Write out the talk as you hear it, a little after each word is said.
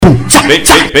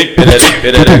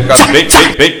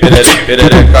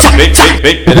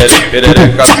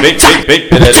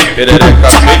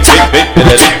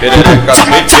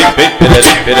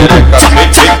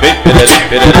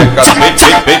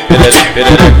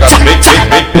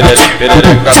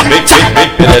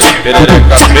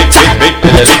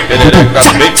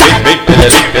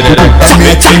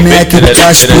Meke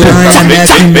das piranha,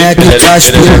 Meke das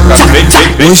piranha.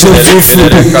 Hoje eu vou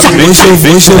fuder,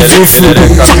 hoje eu vou fuder.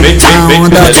 A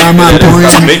onda da maconha,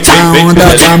 a onda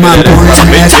da maconha.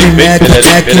 Meke das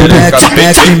piranha,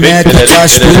 Meke das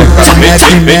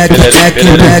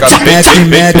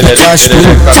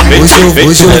piranha.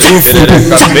 Hoje eu vou fuder,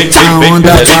 a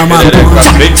onda da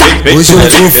maconha. Hoje eu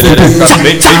vou fuder,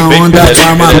 a onda da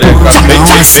maconha. Dá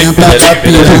uma senta da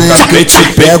piranha que eu te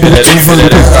pego com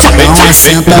vantagem. Dá uma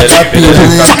senta da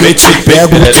piranha que eu te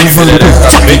pego com vantagem.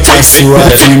 Fica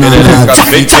suave na nave,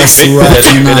 fica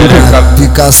suave na nave.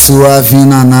 Fica suave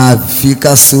na nave,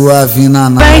 fica suave na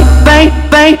nave.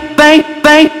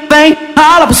 Vem,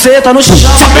 rala buceta no chão,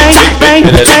 vem,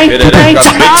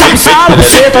 rala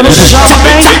buceta no chão,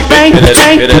 vem,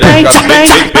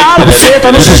 rala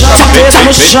buceta no chão, buceta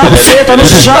no chão, buceta no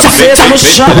chão, buceta no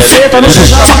chão, buceta no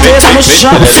chão, buceta no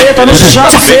chão, buceta no chão,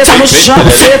 buceta no chão,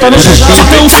 buceta no chão.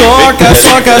 Então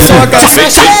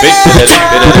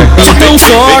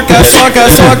soca, então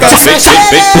soca,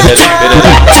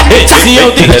 esse é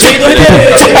o DJ Doisde.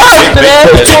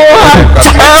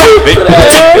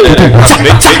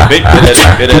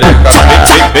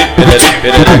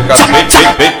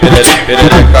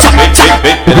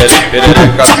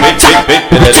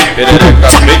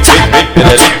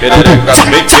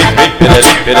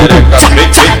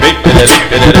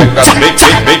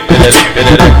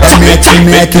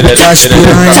 Meke das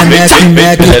piranha,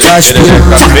 Meke das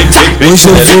piranha. Hoje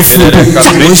eu vou fuder,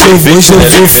 hoje eu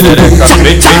vou fuder.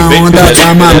 A onda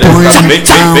da maconha,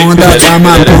 a onda da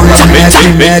maconha.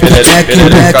 Meke das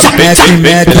piranha,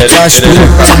 Meke das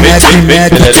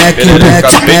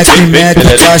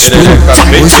piranha.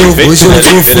 Hoje eu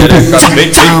vou fuder,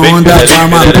 a onda da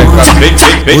maconha.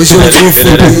 Hoje eu vou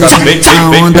fuder, a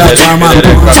onda da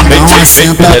maconha. Dá uma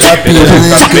senta da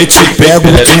piranha que eu te pego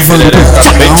com vantagem.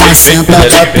 Dá uma senta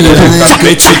da piranha que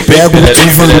eu te pego com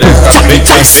vantagem.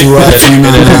 Fica suave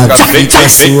na nave,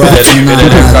 fica suave na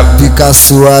nave. Fica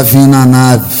suave na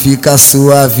nave, fica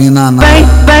suave na nave.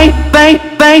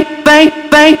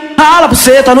 Vem, rala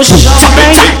buceta no chão,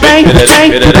 vem,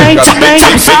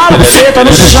 rala buceta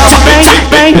no chão,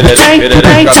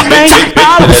 vem,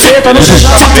 rala buceta no chão,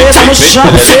 buceta no chão,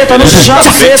 buceta no chão,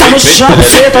 buceta no chão,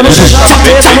 buceta no chão,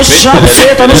 buceta no chão,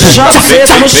 buceta no chão,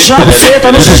 buceta no chão,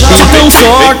 buceta no chão. Então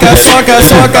soca,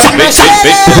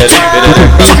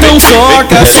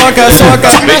 então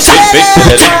soca,